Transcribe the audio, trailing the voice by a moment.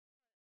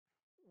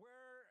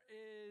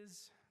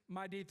is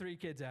my D3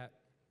 kids at?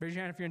 Raise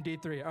your hand if you're in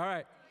D3. All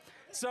right.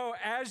 So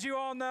as you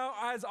all know,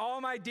 as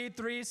all my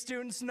D3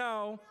 students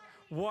know,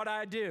 what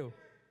I do.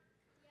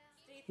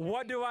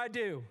 What do I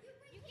do?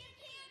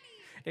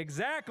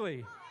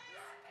 Exactly.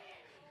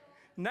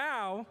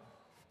 Now,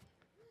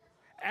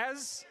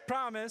 as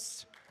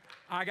promised,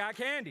 I got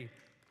candy.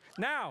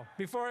 Now,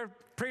 before I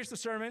preach the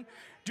sermon,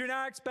 do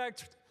not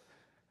expect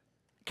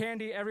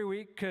candy every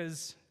week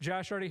because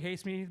Josh already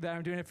hates me that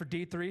I'm doing it for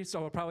D3, so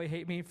he'll probably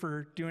hate me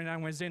for doing it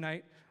on Wednesday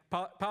night.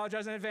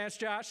 Apologize in advance,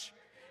 Josh.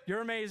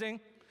 You're amazing.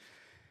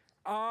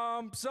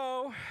 It's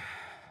a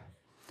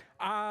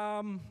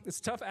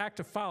tough act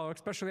to follow,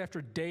 especially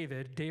after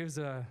David. Dave's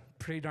a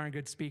pretty darn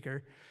good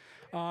speaker.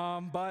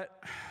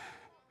 But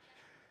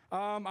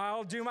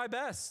I'll do my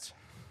best.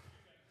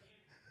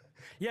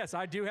 Yes,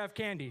 I do have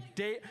candy.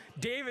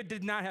 David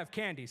did not have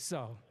candy,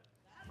 so.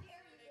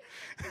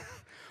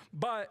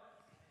 But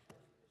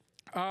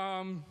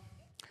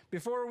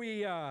before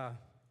we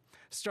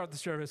start the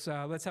service,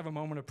 let's have a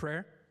moment of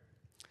prayer.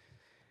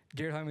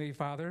 Dear Heavenly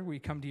Father, we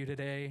come to you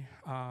today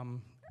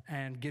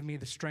and give me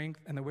the strength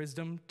and the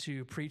wisdom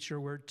to preach your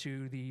word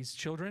to these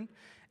children,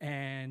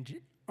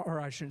 or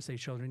I shouldn't say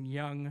children,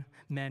 young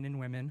men and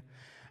women.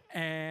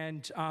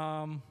 And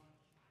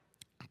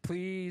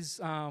please,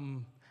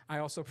 I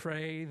also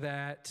pray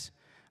that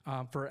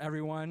for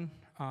everyone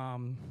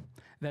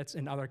that's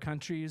in other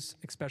countries,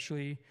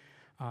 especially,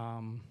 I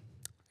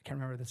can't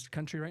remember this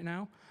country right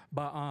now,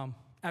 but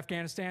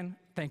Afghanistan,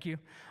 thank you.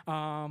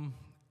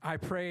 I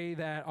pray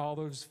that all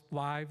those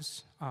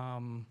lives,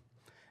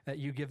 that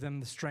you give them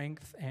the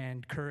strength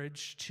and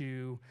courage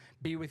to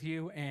be with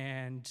you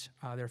and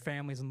their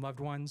families and loved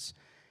ones.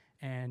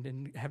 And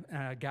in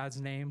God's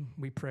name,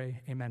 we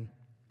pray, amen.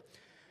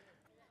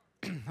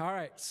 All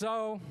right,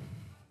 so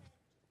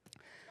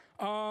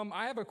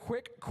I have a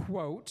quick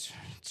quote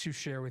to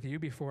share with you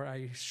before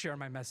I share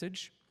my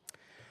message.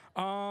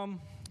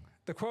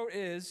 The quote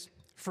is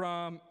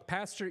from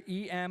Pastor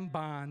E.M.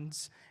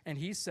 Bonds, and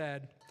he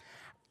said,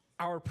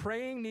 "Our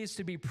praying needs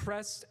to be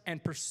pressed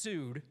and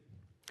pursued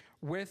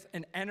with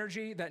an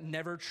energy that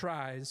never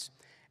tries,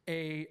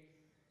 a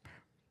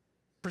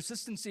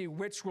persistency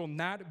which will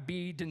not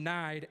be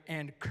denied,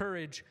 and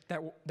courage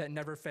that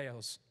never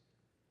fails."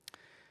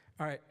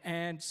 All right,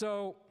 and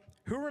so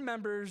who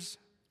remembers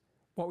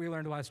what we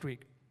learned last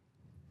week?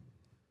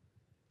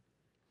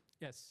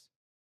 Yes.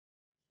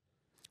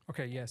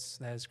 Okay, yes,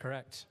 that is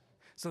correct.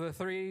 So the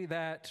three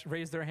that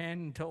raised their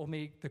hand and told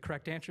me the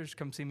correct answers,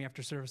 come see me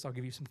after service. I'll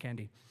give you some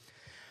candy.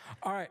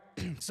 All right,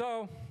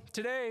 so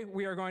today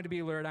we are going to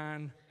be learned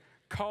on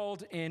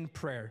called in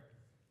prayer.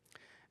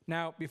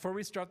 Now, before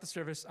we start the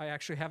service, I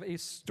actually have a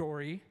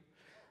story,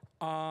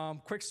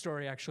 quick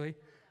story actually.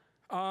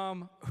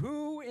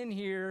 Who in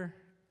here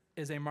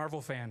is a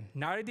Marvel fan?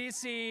 Not a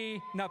DC,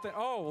 nothing.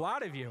 Oh, a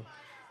lot of you.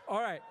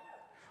 All right,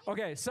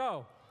 okay,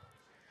 so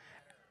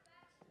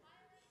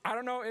I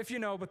don't know if you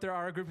know, but there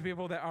are a group of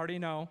people that already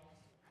know,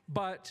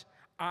 but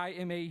I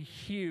am a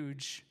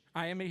huge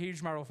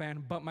Marvel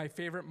fan, but my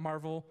favorite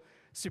Marvel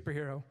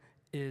superhero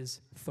is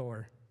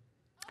Thor.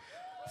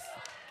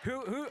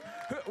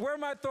 Where are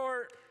my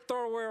Thor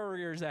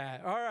warriors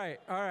at? All right.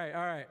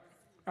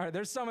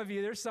 There's some of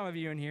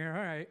you in here.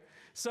 All right.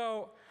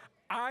 So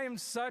I am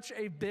such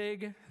a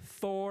big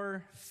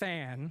Thor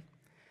fan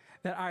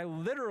that I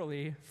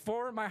literally,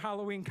 for my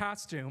Halloween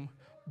costume,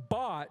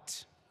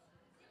 bought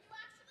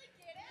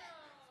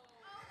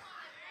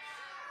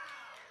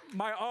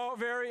my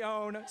very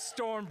own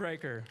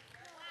Stormbreaker.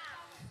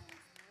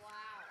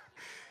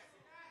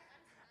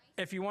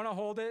 If you want to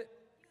hold it,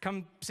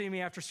 come see me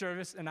after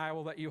service, and I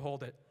will let you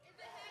hold it. Is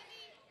it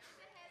heavy?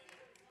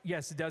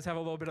 Yes, it does have a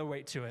little bit of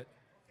weight to it.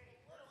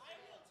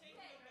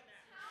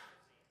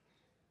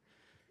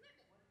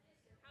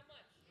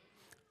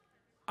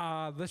 How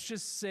much? Let's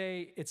just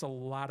say it's a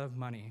lot of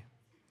money.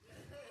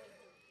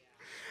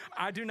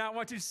 I do not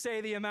want to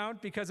say the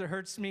amount because it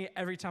hurts me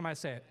every time I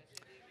say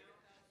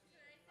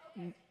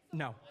it.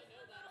 No.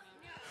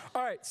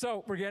 All right,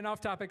 so we're getting off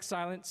topic.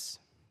 Silence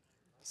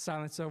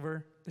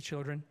over the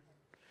children.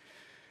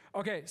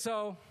 Okay,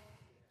 so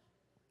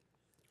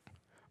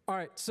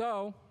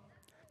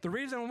the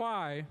reason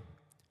why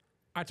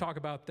I talk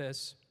about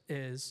this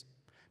is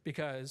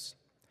because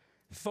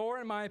Thor,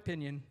 in my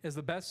opinion, is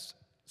the best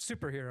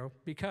superhero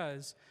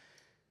because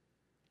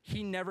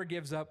he never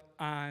gives up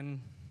on,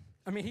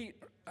 I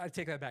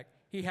take that back.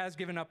 He has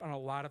given up on a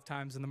lot of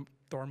times in the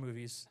Thor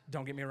movies,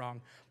 don't get me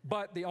wrong.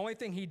 But the only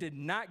thing he did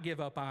not give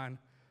up on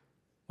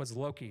was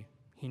Loki.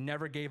 He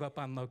never gave up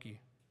on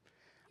Loki.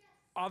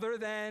 Other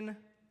than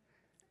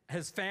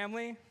his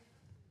family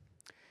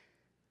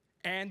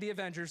and the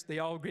Avengers, they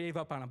all gave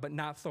up on him, but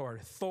not Thor.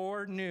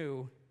 Thor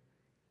knew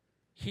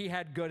he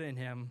had good in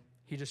him.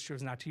 He just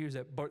chose not to use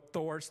it, but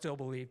Thor still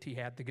believed he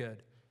had the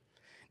good.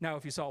 Now,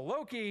 if you saw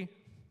Loki,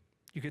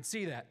 you could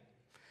see that.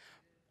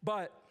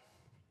 But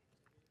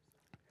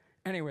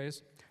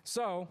anyways,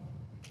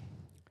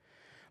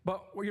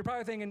 but you're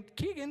probably thinking,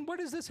 Keegan, what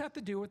does this have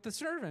to do with the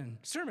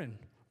sermon?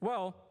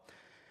 Well,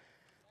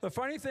 the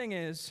funny thing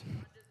is,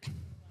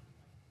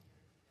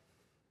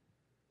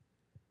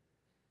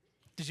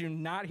 Did you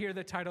not hear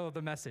the title of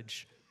the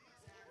message?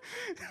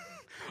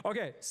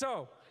 Okay,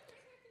 so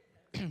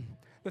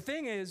the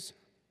thing is,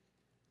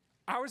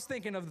 I was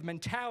thinking of the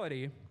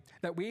mentality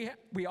that we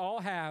all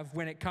have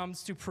when it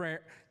comes to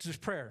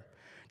prayer.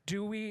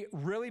 Do we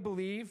really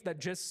believe that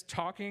just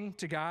talking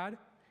to God,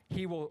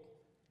 he will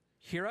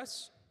hear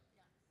us?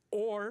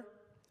 Or,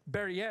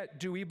 better yet,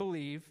 do we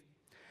believe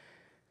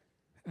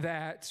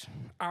that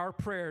our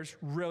prayers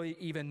really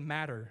even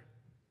matter?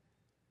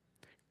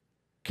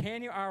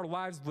 Can our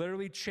lives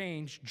literally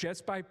change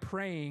just by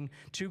praying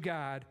to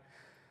God?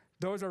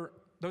 Those are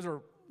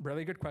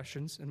really good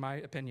questions, in my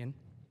opinion.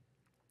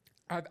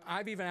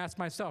 I've even asked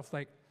myself,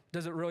 like,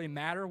 does it really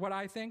matter what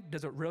I think?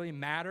 Does it really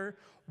matter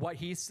what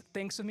he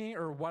thinks of me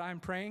or what I'm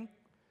praying?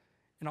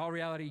 In all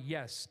reality,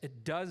 yes,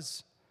 it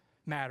does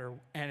matter,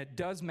 and it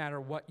does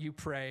matter what you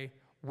pray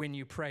when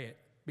you pray it,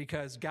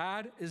 because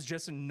God is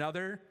just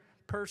another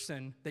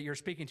person that you're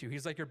speaking to.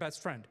 He's like your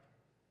best friend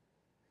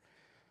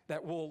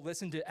that will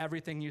listen to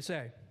everything you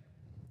say.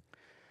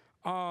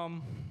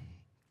 But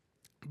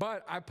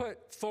I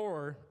put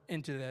Thor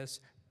into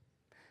this,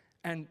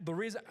 and the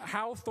reason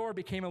how Thor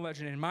became a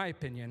legend, in my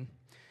opinion,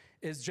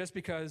 is just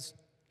because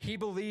he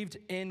believed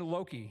in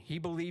Loki. He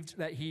believed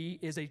that he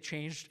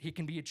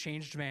can be a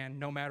changed man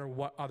no matter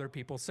what other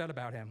people said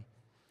about him.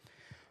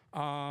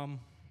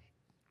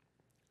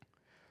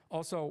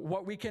 Also,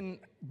 what we can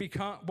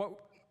become,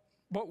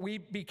 what we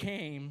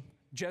became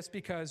just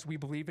because we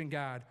believe in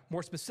God.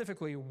 More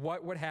specifically,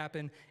 what would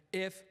happen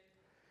if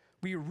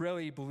we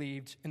really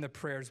believed in the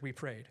prayers we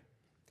prayed?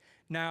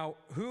 Now,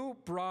 who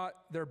brought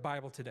their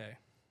Bible today?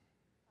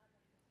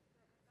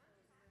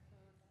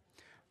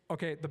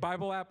 Okay, the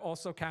Bible app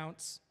also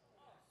counts.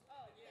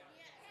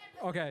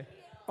 Okay,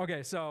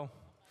 so,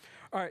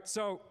 all right,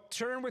 so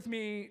turn with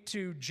me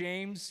to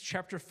James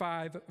chapter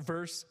 5,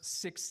 verse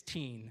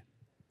 16.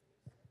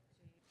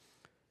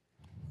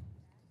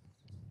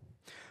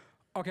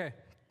 Okay,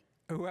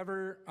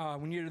 whoever,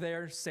 when you're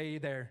there, say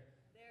there.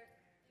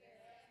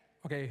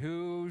 Okay,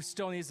 who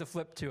still needs to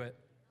flip to it?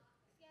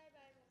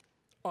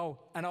 Oh,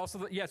 and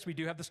also, yes, we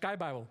do have the Sky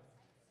Bible.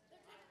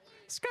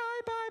 Sky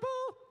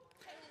Bible!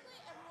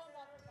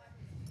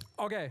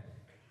 Okay.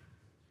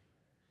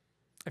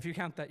 If you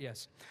count that,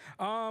 yes.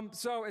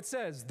 So it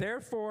says,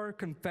 therefore,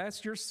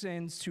 confess your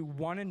sins to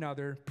one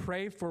another,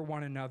 pray for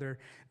one another,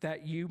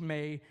 that you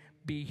may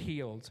be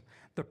healed.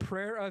 The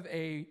prayer of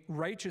a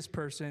righteous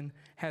person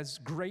has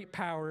great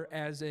power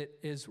as it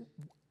is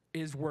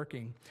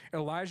working.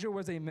 Elijah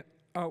was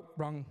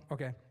wrong.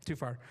 Okay, too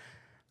far.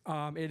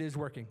 It is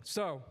working.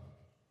 So,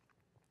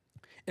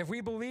 if we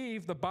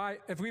believe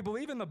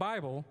in the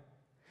Bible,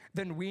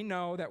 then we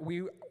know that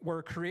we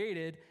were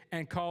created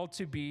and called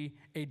to be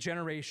a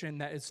generation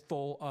that is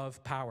full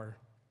of power.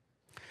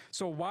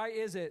 So why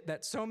is it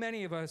that so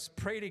many of us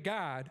pray to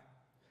God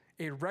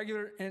in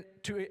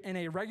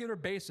a regular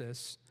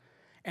basis,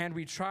 and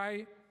we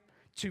try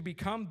to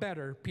become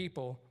better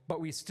people, but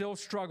we still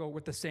struggle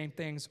with the same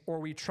things, or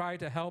we try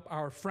to help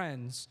our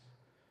friends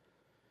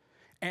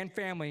and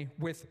family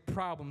with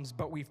problems,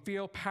 but we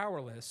feel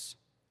powerless?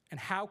 And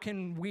how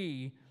can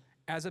we,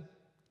 as a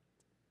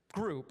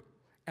group,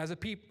 as a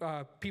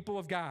people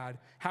of God,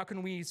 how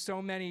can we, with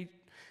so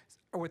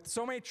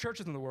many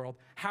churches in the world,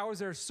 how is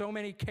there so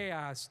many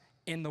chaos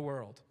in the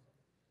world?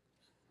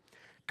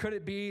 Could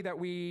it be that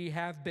we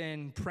have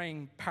been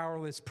praying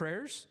powerless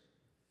prayers?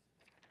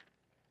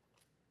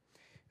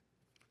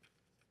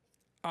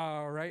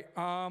 All right.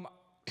 I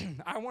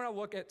want to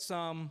look at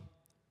some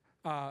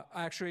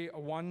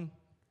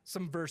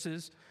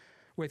verses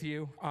with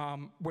you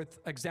with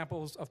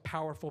examples of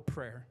powerful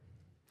prayer.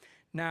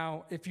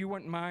 Now, if you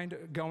wouldn't mind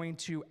going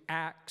to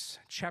Acts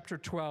chapter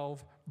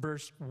 12,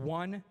 verse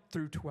 1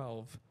 through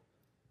 12.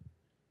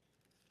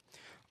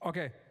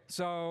 Okay,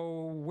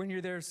 so when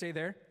you're there, say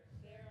there.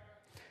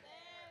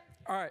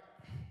 All right.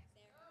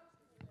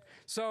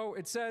 So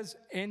it says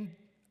in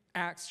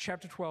Acts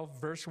chapter 12,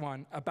 verse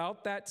 1,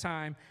 about that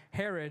time,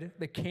 Herod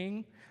the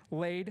king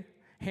laid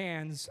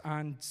hands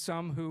on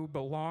some who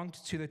belonged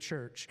to the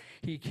church.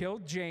 He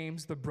killed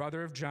James, the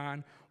brother of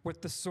John,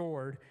 with the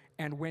sword,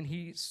 and when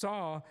he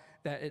saw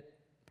that it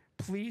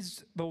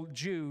pleased the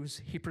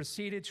Jews, he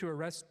proceeded to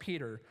arrest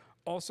Peter.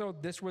 Also,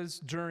 this was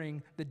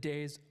during the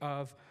days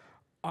of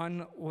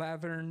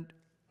unleavened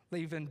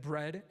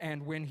bread,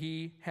 and when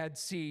he had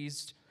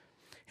seized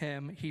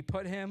him, he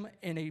put him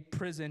in a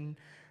prison,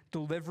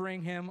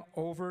 delivering him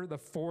over the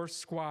 4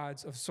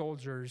 squads of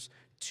soldiers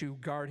to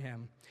guard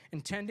him,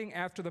 intending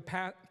after the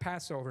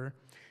Passover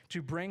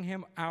to bring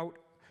him out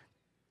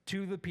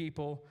to the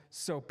people.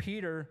 So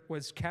Peter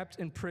was kept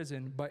in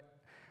prison, but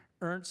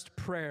earnest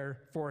prayer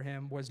for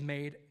him was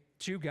made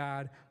to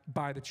God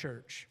by the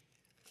church.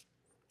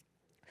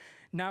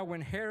 Now, when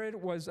Herod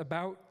was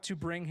about to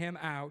bring him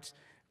out,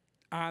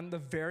 on the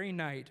very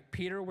night,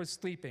 Peter was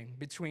sleeping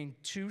between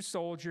 2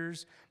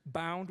 soldiers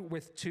bound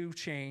with 2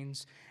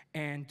 chains,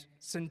 and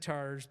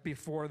centaurs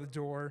before the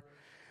door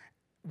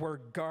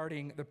were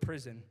guarding the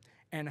prison.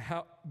 And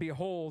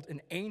behold,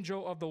 an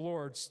angel of the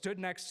Lord stood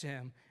next to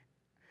him,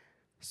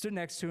 stood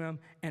next to him,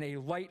 and a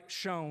light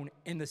shone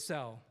in the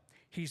cell.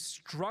 He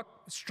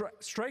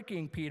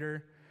striking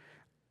Peter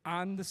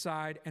on the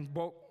side and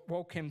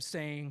woke him,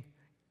 saying,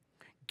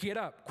 "Get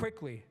up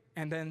quickly."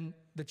 And then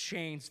the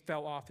chains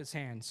fell off his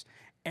hands.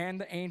 And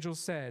the angel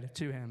said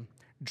to him,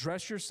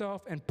 "Dress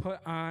yourself and put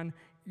on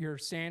your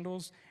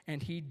sandals."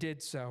 And he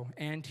did so.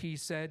 And he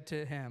said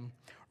to him,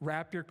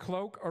 "Wrap your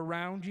cloak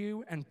around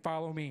you and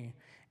follow me."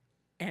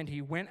 And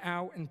he went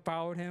out and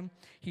followed him.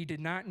 He did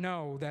not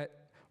know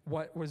that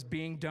what was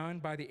being done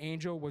by the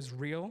angel was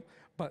real,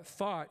 but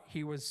thought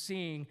he was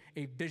seeing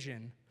a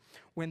vision.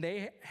 When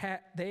they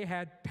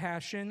had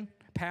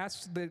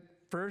passed the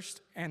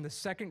first and the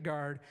second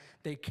guard,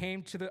 they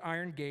came to the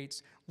iron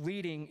gates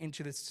leading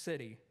into the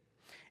city.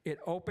 It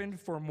opened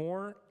for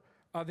more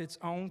of its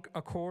own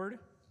accord,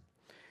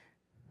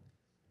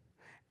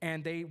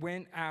 and they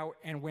went out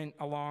and went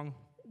along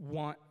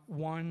one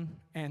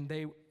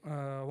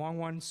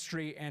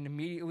street, and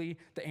immediately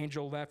the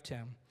angel left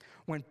him.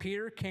 When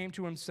Peter came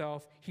to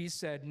himself, he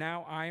said,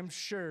 "Now I am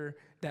sure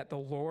that the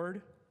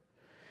Lord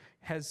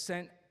has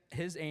sent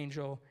his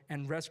angel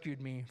and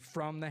rescued me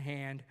from the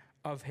hand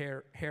of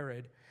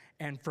Herod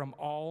and from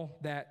all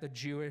that the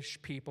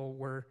Jewish people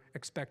were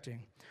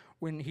expecting."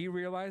 When he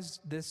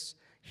realized this,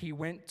 he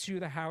went to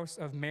the house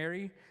of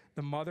Mary,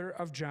 the mother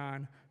of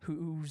John,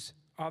 whose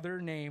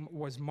other name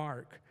was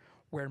Mark,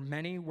 where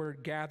many were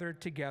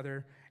gathered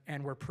together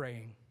and were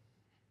praying.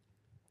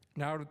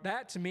 Now,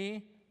 that to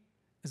me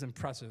is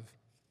impressive.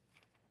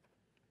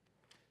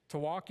 To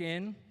walk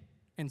in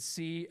and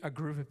see a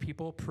group of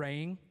people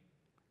praying,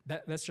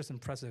 that's just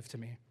impressive to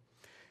me.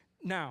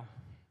 Now,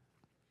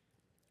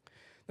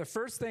 the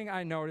first thing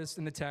I noticed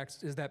in the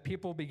text is that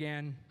people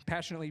began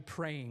passionately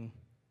praying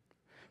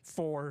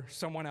for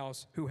someone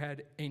else who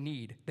had a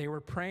need. They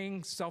were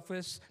praying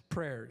selfless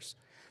prayers.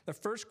 The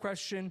first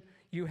question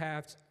you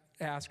have to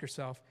ask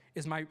yourself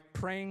is, am I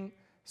praying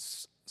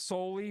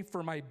solely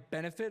for my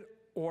benefit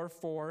or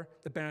for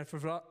the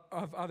benefit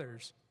of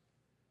others?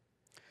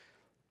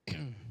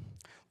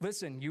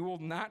 Listen, you will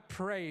not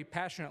pray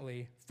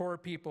passionately for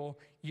people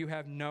you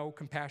have no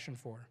compassion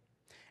for.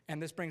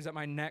 And this brings up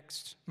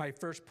my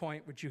first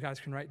point, which you guys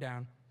can write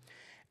down.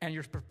 And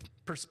your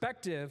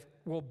perspective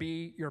will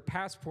be your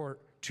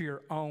passport to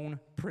your own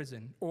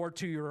prison, or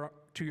to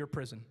your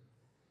prison.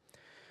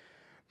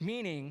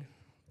 Meaning,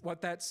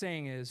 what that's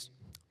saying is,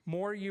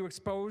 more you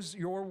expose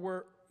your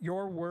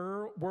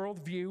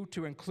worldview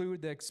to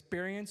include the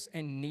experience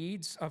and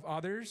needs of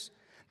others,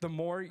 the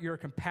more your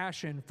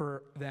compassion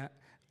for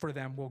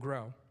them will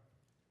grow.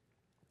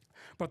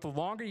 But the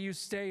longer you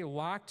stay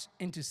locked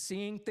into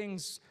seeing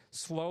things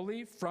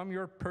slowly from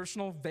your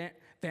personal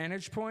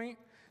vantage point,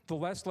 the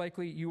less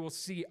likely you will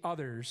see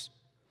others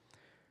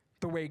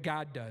the way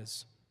God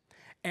does.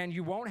 And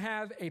you won't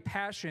have a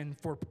passion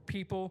for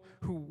people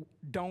who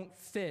don't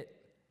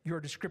fit your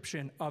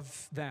description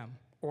of them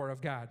or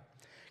of God.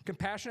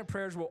 Compassionate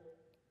prayers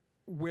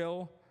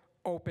will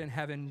open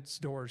heaven's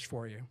doors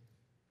for you.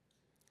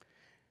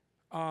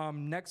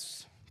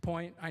 Next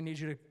point I need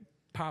you to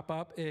pop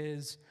up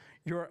is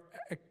your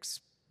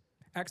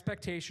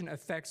expectation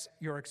affects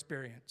your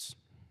experience,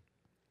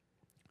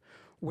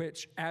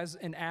 which, as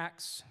in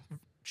Acts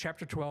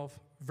chapter 12,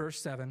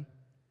 verse 7,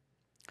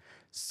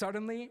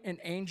 suddenly an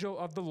angel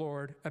of the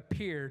Lord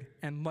appeared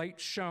and light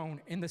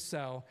shone in the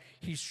cell.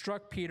 He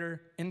struck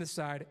Peter in the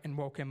side and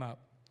woke him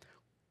up.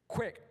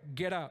 Quick,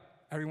 get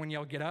up. Everyone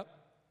yell, get up.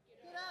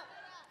 Get up.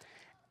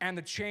 And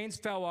the chains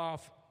fell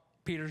off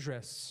Peter's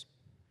wrists.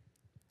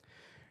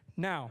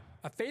 Now,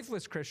 a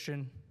faithless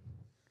Christian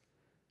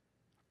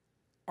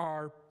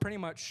are pretty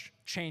much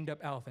chained up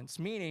elephants,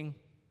 meaning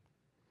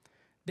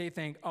they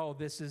think, oh,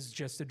 this is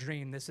just a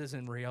dream. This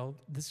isn't real.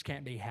 This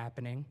can't be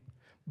happening.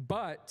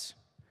 But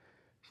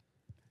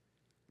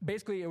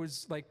basically, it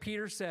was like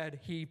Peter said,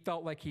 he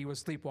felt like he was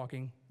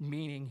sleepwalking,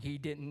 meaning he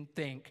didn't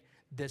think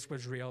this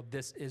was real.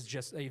 This is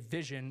just a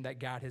vision that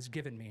God has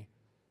given me.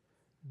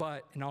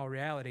 But in all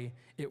reality,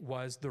 it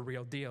was the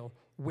real deal,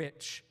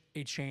 which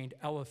a chained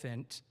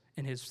elephant,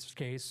 in his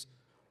case,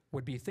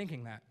 would be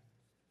thinking that.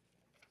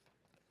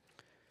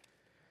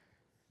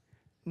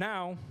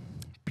 Now,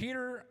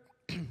 Peter,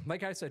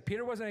 like I said,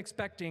 Peter wasn't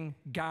expecting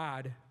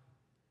God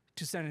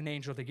to send an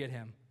angel to get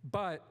him.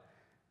 But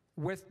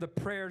with the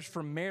prayers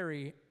from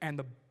Mary and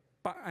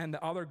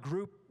the other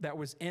group that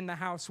was in the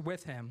house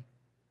with him,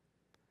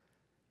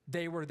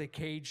 they were the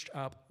caged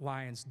up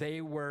lions.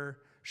 They were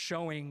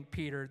showing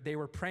Peter, they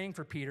were praying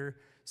for Peter,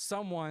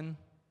 someone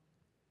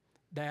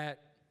that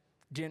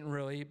didn't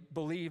really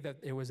believe that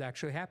it was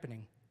actually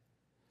happening.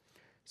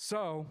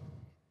 So,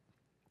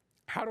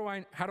 how do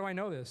I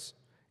know this?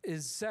 It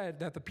is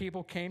said that the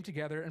people came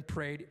together and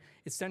prayed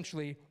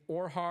essentially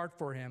or hard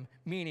for him,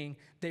 meaning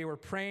they were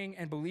praying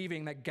and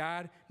believing that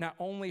God not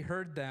only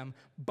heard them,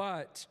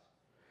 but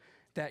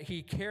that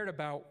he cared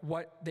about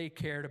what they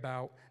cared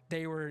about.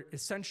 They were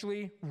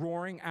essentially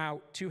roaring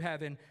out to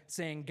heaven,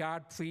 saying,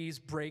 God, please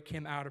break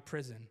him out of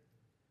prison.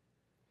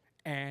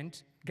 And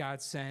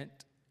God sent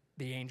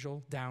the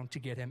angel down to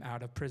get him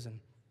out of prison.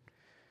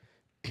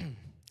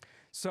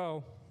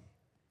 So,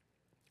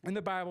 in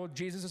the Bible,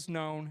 Jesus is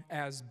known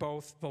as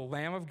both the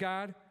Lamb of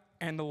God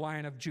and the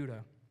Lion of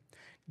Judah.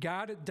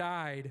 God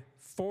died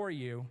for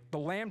you, the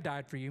Lamb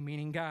died for you,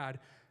 meaning God,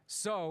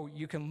 so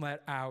you can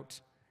let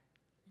out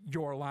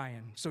your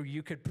lion, so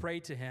you could pray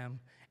to him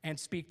and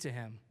speak to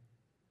him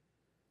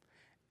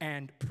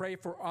and pray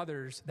for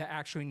others that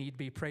actually need to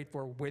be prayed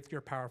for with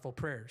your powerful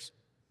prayers.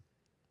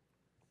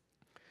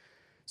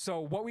 So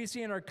what we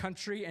see in our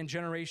country and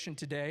generation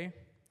today,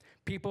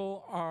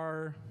 people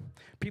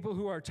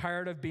who are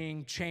tired of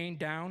being chained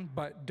down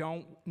but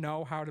don't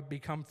know how to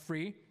become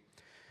free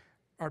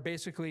are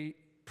basically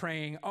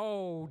praying,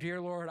 oh,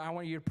 dear Lord, I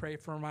want you to pray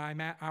for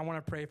I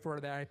want to pray for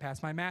that I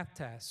pass my math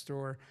test,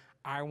 or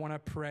I want to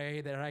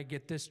pray that I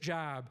get this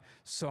job,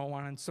 so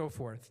on and so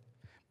forth.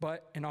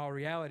 But in all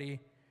reality,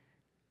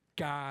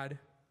 God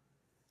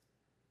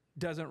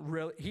doesn't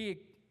really,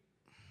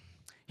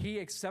 he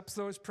accepts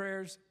those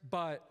prayers,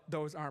 but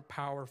those aren't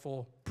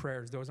powerful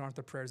prayers. Those aren't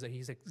the prayers that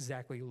he's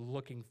exactly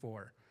looking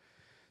for.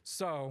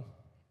 So,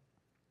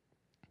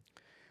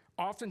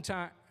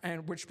 oftentimes,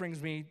 and which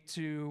brings me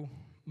to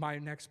my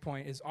next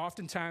point, is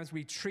oftentimes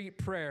we treat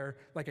prayer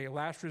like a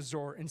last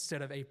resort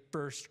instead of a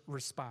first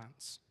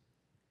response.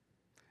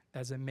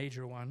 That's a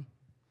major one.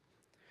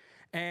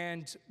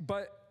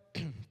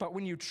 But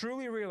when you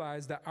truly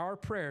realize that our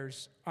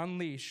prayers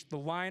unleash the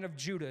Lion of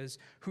Judah,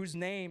 whose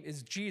name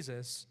is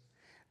Jesus,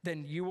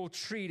 then you will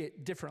treat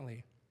it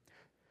differently.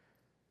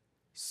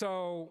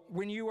 So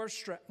when you're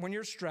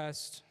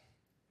stressed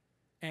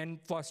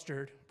and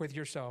flustered with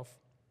yourself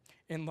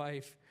in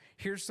life,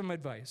 here's some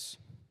advice.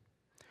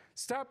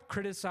 Stop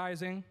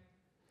criticizing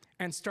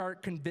and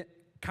start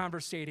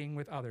conversating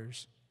with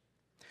others.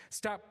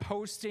 Stop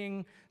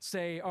posting,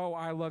 say, oh,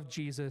 I love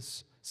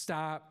Jesus.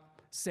 Stop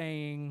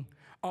saying,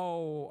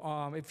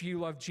 oh, if you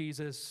love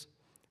Jesus,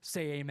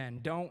 say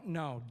amen.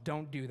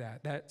 Don't do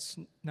that.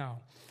 No.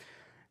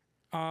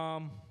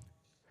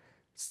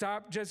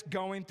 Stop just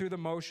going through the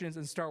motions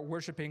and start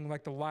worshiping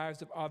like the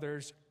lives of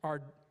others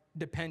are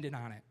dependent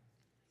on it.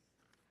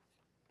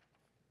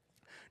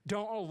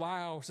 Don't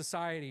allow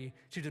society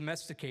to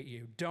domesticate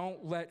you.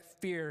 Don't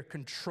let fear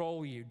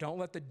control you. Don't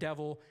let the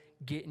devil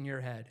get in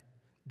your head.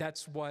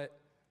 That's what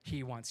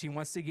he wants. He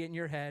wants to get in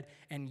your head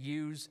and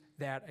use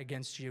that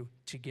against you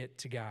to get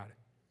to God.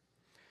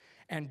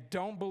 And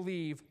don't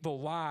believe the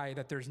lie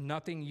that there's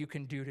nothing you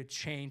can do to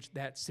change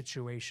that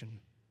situation.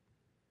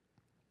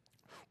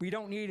 We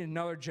don't need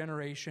another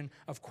generation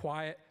of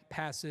quiet,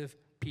 passive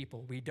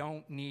people. We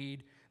don't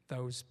need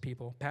those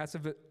people.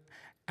 Passive,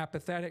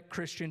 apathetic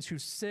Christians who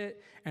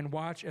sit and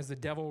watch as the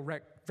devil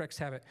wreaks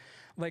havoc.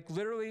 Like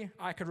literally,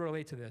 I could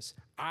relate to this.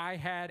 I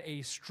had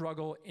a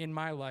struggle in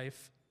my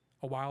life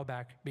a while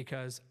back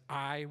because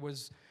I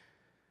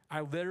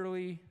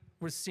literally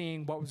was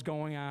seeing what was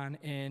going on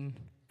in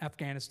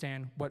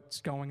Afghanistan, what's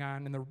going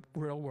on in the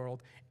real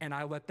world, and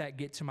I let that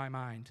get to my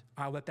mind.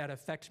 I let that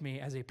affect me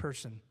as a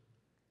person.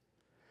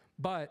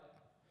 But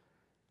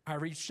I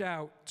reached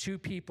out to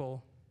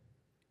people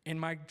in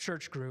my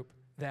church group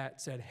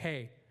that said,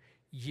 hey,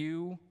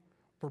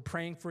 we're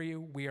praying for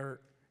you. We are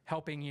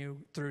helping you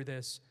through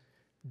this.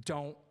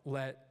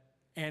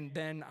 And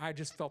then I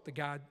just felt that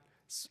God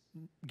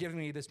giving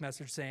me this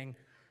message saying,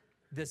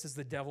 this is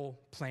the devil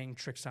playing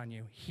tricks on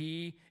you.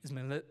 He is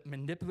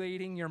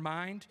manipulating your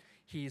mind.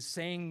 He's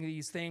saying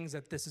these things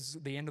that this is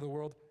the end of the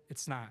world.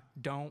 It's not.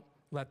 Don't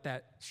let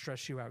that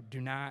stress you out.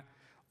 Do not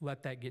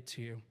let that get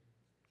to you.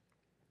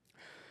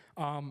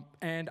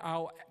 And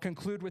I'll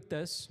conclude with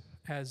this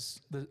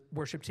as the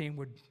worship team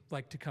would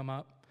like to come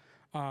up.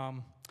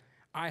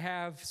 I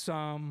have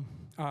some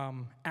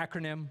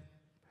acronym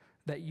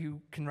that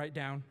you can write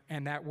down,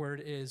 and that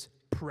word is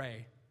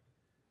pray.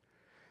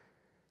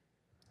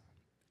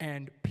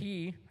 And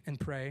P in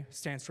pray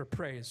stands for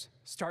praise.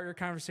 Start your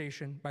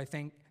conversation by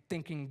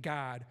thanking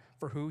God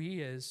for who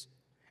he is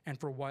and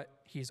for what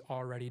he's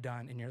already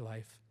done in your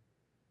life.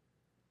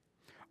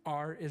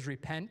 R is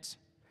repent.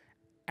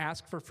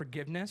 Ask for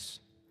forgiveness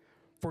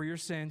for your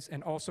sins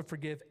and also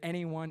forgive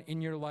anyone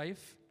in your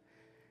life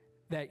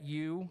that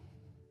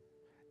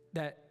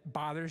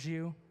bothers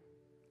you,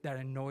 that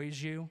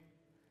annoys you,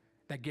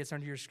 that gets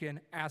under your skin.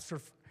 Ask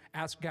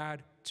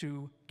God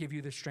to give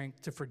you the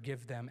strength to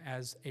forgive them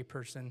as a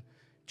person,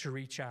 to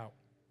reach out.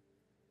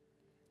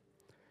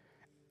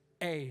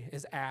 A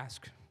is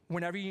ask.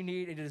 Whenever you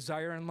need a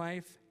desire in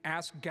life,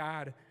 ask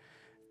God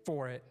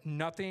for it.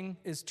 Nothing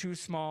is too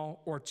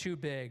small or too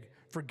big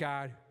for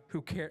God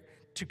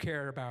to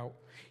care about.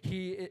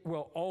 He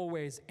will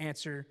always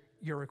answer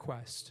your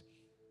request.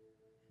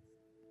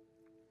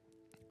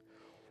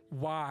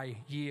 Why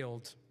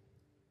yield?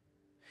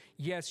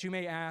 Yes, you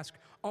may ask,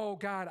 oh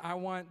God, I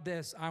want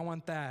this, I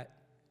want that.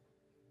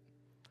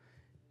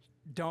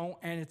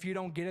 And if you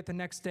don't get it the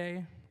next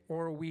day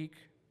or a week,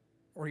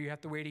 or you have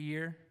to wait a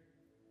year,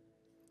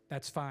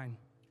 that's fine.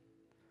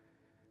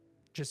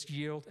 Just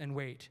yield and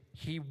wait.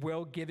 He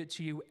will give it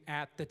to you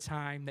at the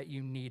time that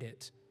you need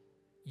it.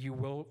 You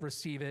will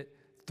receive it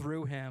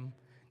through him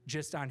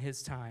just on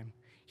his time.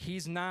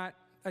 He's not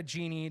a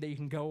genie that you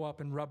can go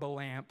up and rub a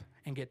lamp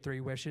and get 3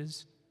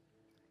 wishes.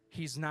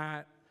 He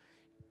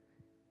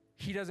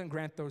doesn't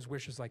grant those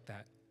wishes like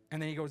that.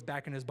 And then he goes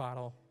back in his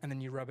bottle, and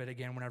then you rub it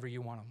again whenever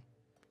you want him.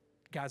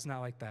 God's not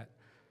like that.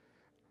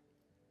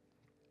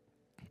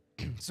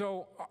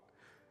 So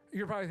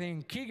you're probably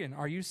thinking, Keegan,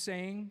 are you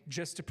saying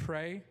just to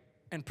pray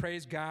and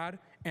praise God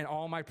and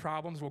all my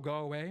problems will go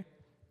away?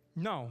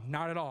 No,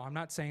 not at all. I'm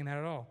not saying that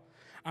at all.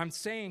 I'm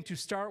saying to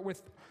start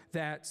with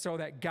that so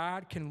that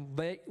God can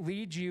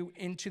lead you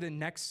into the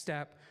next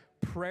step.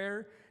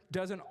 Prayer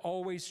doesn't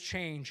always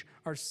change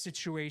our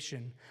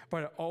situation,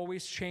 but it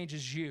always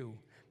changes you.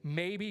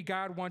 Maybe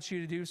God wants you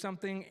to do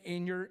something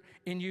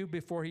in you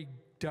before he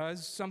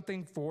does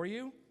something for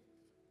you.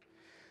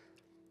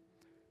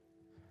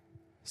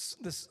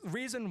 The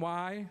reason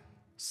why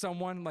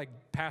someone like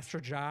Pastor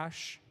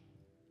Josh,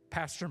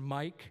 Pastor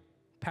Mike,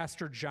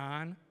 Pastor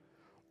John,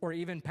 or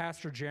even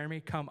Pastor Jeremy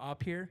come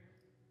up here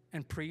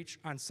and preach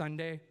on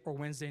Sunday or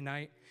Wednesday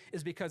night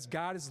is because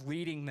God is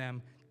leading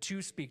them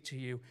to speak to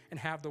you and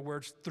have the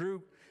words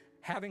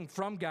having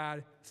from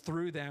God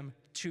through them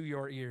to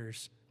your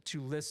ears,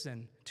 to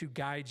listen, to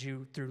guide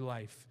you through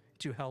life,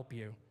 to help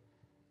you.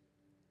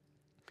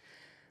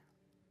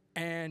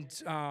 And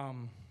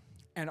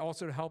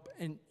also to help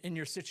in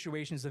your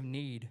situations of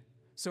need.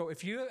 So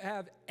if you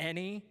have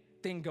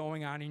anything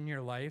going on in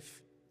your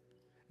life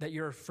that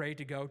you're afraid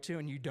to go to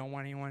and you don't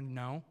want anyone to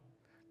know,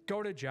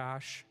 go to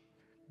Josh,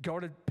 go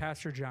to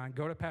Pastor John,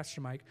 go to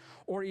Pastor Mike,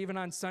 or even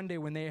on Sunday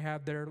when they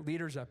have their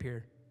leaders up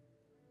here.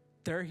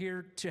 They're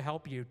here to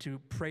help you, to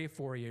pray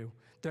for you.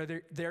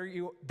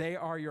 They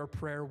are your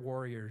prayer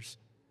warriors.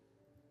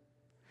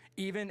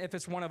 Even if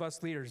it's one of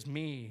us leaders,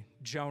 me,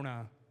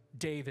 Jonah,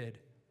 David,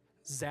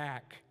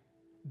 Zach,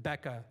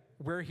 Becca,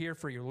 we're here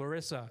for you.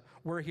 Larissa,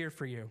 we're here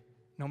for you,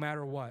 no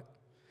matter what.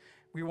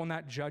 We will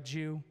not judge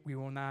you. We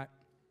won't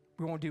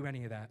do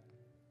any of that.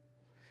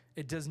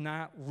 It does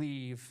not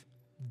leave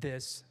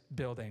this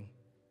building.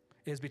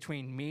 It is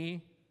between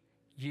me,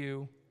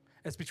 you.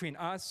 It's between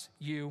us,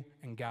 you,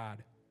 and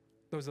God.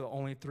 Those are the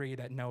only 3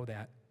 that know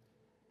that.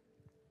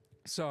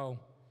 So,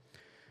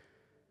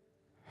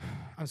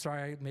 I'm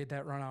sorry I made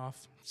that run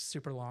off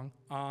super long.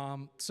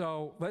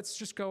 So let's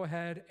just go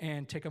ahead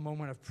and take a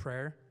moment of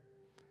prayer,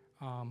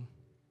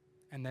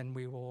 and then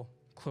we will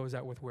close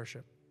out with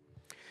worship.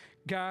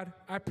 God,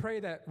 I pray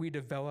that we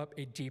develop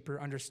a deeper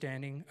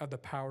understanding of the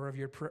power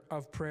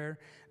of prayer,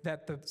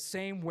 that the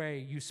same way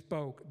you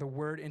spoke the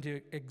word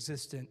into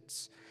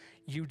existence,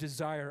 you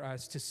desire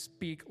us to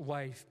speak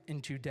life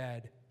into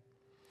dead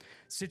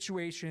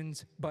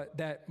situations, but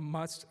that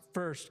must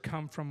first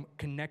come from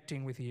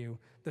connecting with you,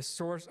 the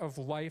source of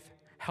life.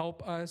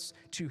 Help us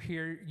to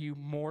hear you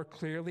more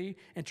clearly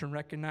and to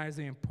recognize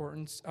the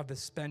importance of the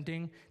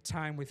spending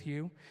time with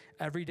you.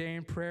 Every day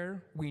in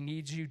prayer, we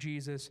need you,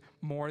 Jesus,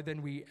 more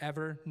than we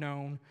ever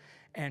known,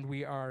 and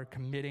we are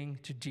committing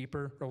to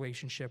deeper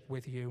relationship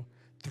with you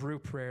through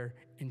prayer.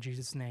 In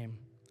Jesus' name,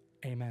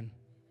 amen.